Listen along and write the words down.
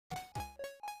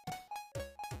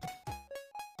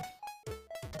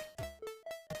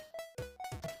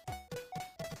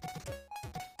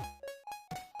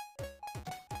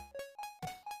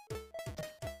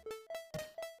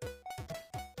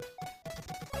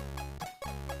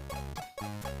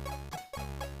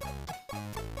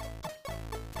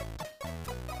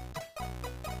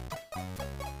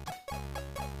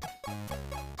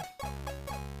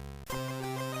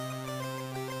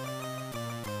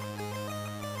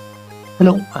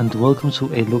Hello and welcome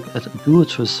to a look at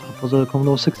Duotris for the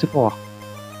Commodore 64.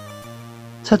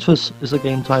 Tetris is a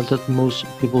game type that most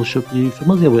people should be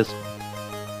familiar with.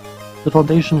 The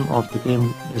foundation of the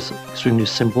game is extremely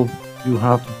simple. You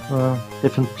have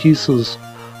different pieces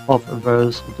of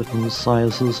various different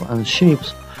sizes and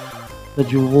shapes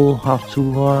that you will have to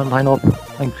line up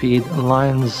and create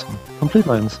lines, complete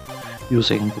lines,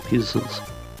 using the pieces.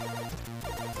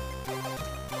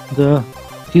 The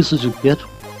pieces you get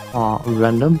are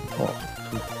random, or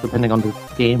depending on the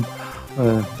game,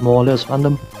 more or less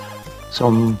random.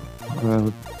 Some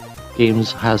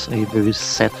games has a very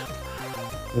set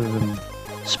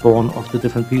spawn of the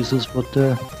different pieces, but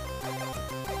the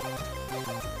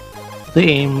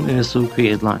aim is to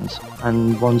create lines,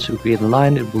 and once you create a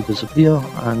line it will disappear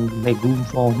and make room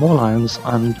for more lines.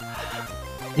 And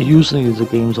usually the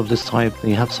games of this type,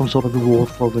 they have some sort of reward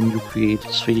for when you create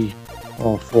 3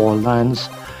 or 4 lines.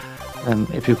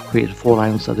 If you create 4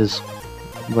 lines, that is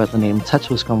where the name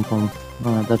Tetris comes from.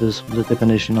 That is the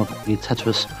definition of a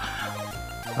Tetris.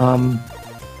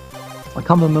 I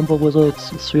can't remember whether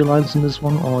it's 3 lines in this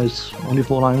one or it's only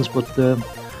 4 lines, but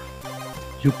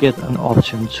you get an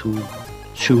option to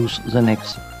choose the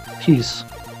next piece.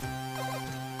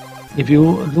 If you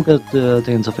look at the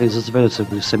interface, it's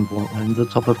relatively simple. In the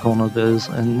top left corner there is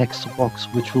a next box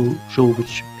which will show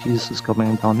which piece is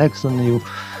coming down next, and you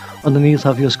underneath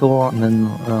have your score and then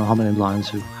how many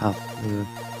lines you have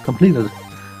completed.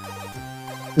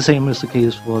 The same is the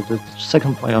case for the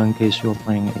second player in case you're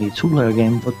playing a 2-player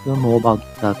game, but more about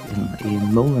that in a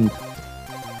moment.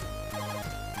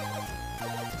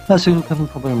 As you can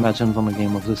probably imagine from a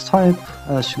game of this type,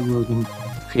 as you will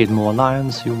create more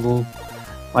lines, you will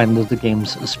find that the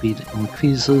game's speed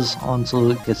increases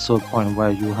until it gets to a point where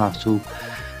you have to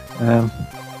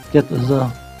get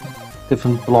the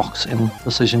different blocks in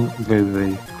position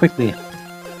very quickly.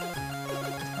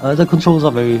 The controls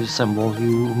are very simple.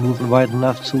 You move right and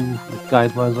left to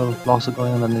guide where the blocks are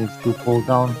going, and then if you pull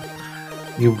down,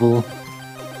 you will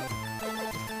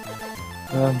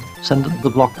send the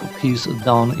block piece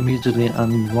down immediately.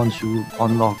 And once you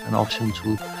unlock an option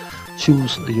to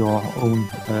choose your own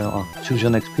or choose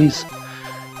your next piece,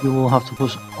 you will have to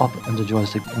push up in the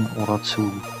joystick in order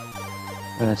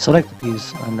to select the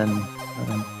piece, and then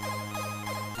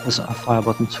press a fire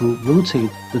button to rotate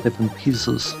the different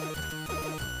pieces.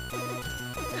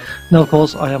 Now, of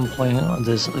course, I am playing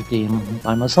this game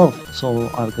by myself, so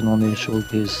I can only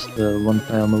showcase the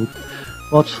 1-player mode.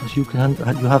 But you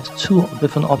have 2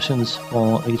 different options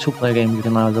for a 2-player game. You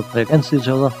can either play against each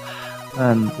other,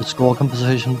 the score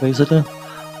composition basically,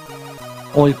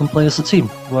 or you can play as a team,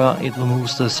 where it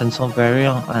removes the sense of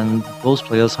barrier, and those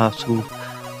players have to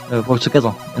work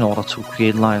together in order to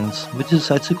create lines, which is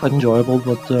actually quite enjoyable.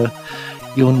 But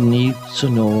you need to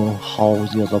know how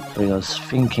the other player's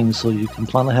thinking so you can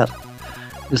plan ahead.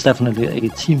 It's definitely a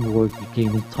teamwork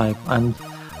game type, and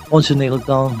once you nail it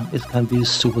down, it can be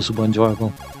super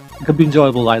enjoyable. It can be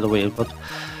enjoyable either way, but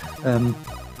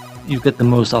you get the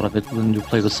most out of it when you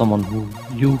play with someone who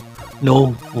you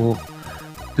know will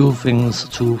do things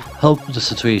to help the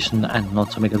situation and not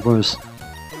to make it worse.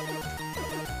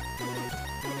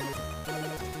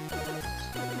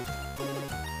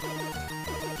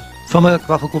 From a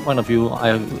graphical point of view,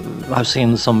 I've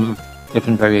seen some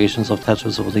different variations of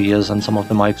Tetris over the years, and some of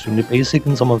them are extremely basic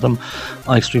and some of them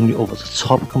are extremely over the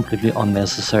top, completely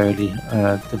unnecessarily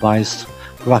devised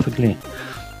graphically.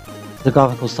 The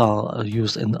graphical style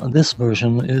used in this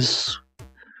version is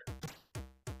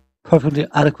perfectly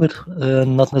adequate,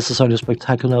 not necessarily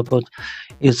spectacular, but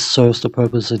it serves the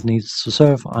purpose it needs to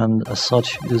serve, and as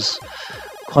such is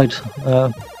quite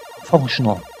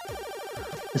functional.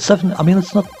 It's definitely, I mean,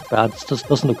 it's not bad, it just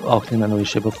doesn't look ugly in any way,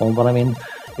 shape or form, but I mean,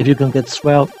 if you can get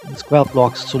square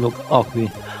blocks to look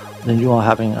ugly, then you are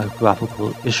having a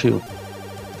graphical issue.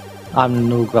 I'm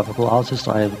no graphical artist,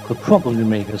 I could probably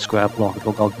make a square block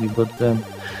look ugly, but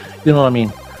you know what I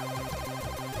mean.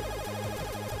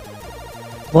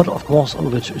 What, of course,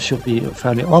 which should be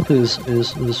fairly obvious,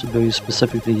 is very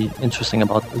specifically interesting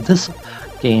about this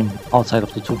game, outside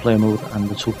of the 2-player mode and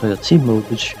the 2-player team mode,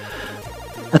 which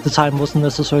at the time wasn't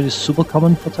necessarily super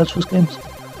common for Tetris games,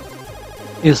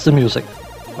 is the music.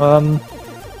 My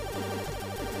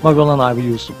brother and I, we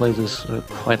used to play this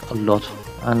quite a lot,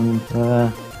 and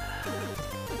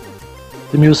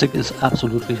the music is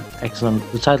absolutely excellent.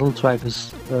 The title track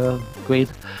is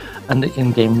great, and the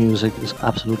in-game music is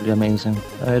absolutely amazing.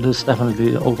 It is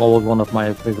definitely overall one of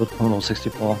my favorite Commodore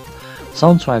 64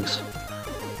 soundtracks,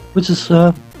 which is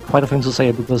quite a thing to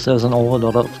say because there's an awful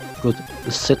lot of good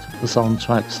sit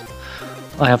soundtracks.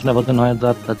 I have never denied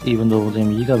that even though the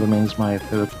Amiga remains my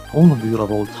favorite home computer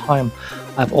of all time,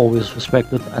 I've always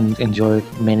respected and enjoyed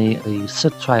many a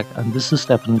SID track, and this is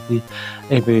definitely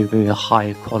a very, very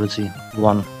high quality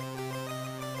one.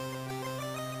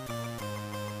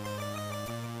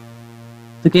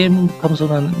 The game comes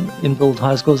with an inbuilt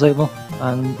high-score saver,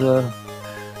 and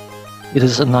it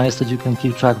is nice that you can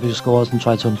keep track of your scores and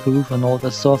try to improve and all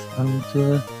that stuff. And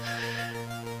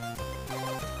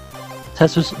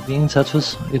Tetris, being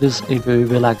Tetris, it is a very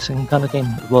relaxing kind of game.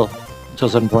 Well, to a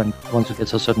certain point, once you get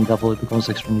to a certain level, it becomes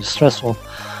extremely stressful.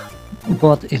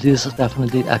 But it is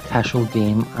definitely a casual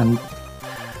game, and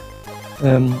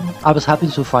I was happy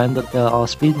to find that there are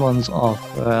speedruns of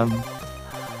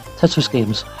Tetris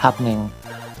games happening,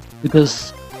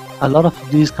 because a lot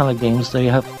of these kind of games, they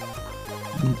have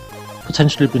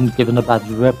potentially been given a bad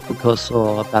rep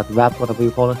or a bad rap, whatever you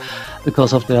call it,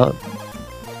 because of their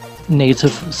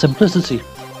native simplicity.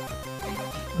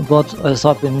 But as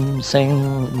I've been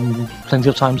saying plenty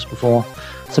of times before,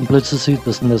 simplicity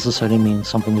doesn't necessarily mean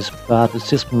something is bad. It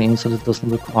just means that it doesn't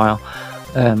require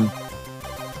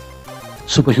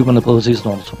superhuman abilities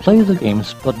in order to play the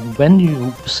games. But when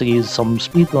you see some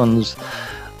speedruns,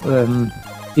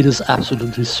 it is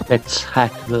absolutely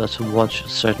spectacular to watch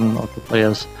certain of the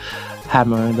players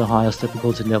hammer the highest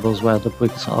difficulty levels, where the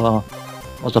bricks are,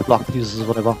 or the block pieces,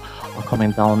 whatever, are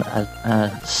coming down at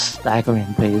a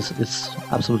staggering pace. It's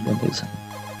absolutely amazing.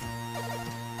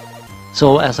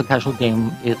 So as a casual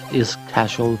game, it is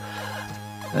casual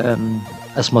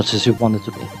as much as you want it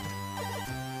to be.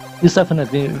 It's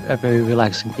definitely a very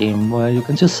relaxing game where you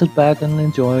can just sit back and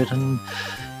enjoy it, and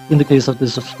in the case of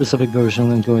this specific version,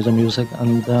 enjoy the music.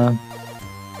 And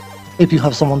if you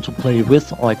have someone to play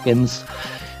with or against,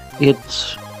 it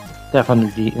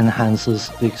definitely enhances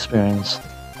the experience.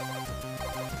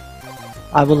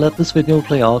 I will let this video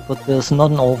play out, but there's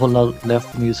not an awful lot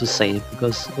left for me to say,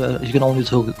 because you can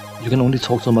only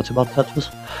talk so much about Tetris,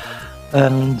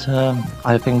 and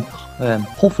I think,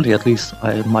 hopefully at least,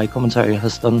 my commentary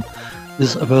has done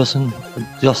this version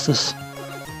justice.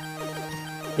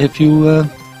 If you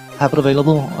have it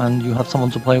available and you have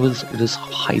someone to play with, it is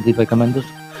highly recommended.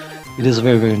 It is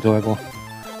very, very enjoyable,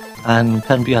 and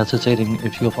can be agitating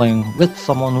if you're playing with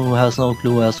someone who has no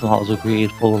clue as to how to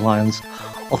create full lines,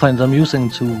 or find it amusing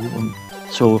to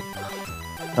throw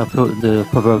the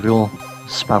proverbial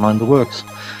spanner in the works.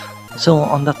 So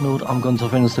on that note, I'm going to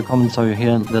finish the commentary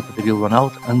here and let the video run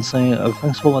out, and say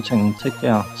thanks for watching, take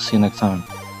care, see you next time,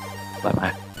 bye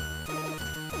bye.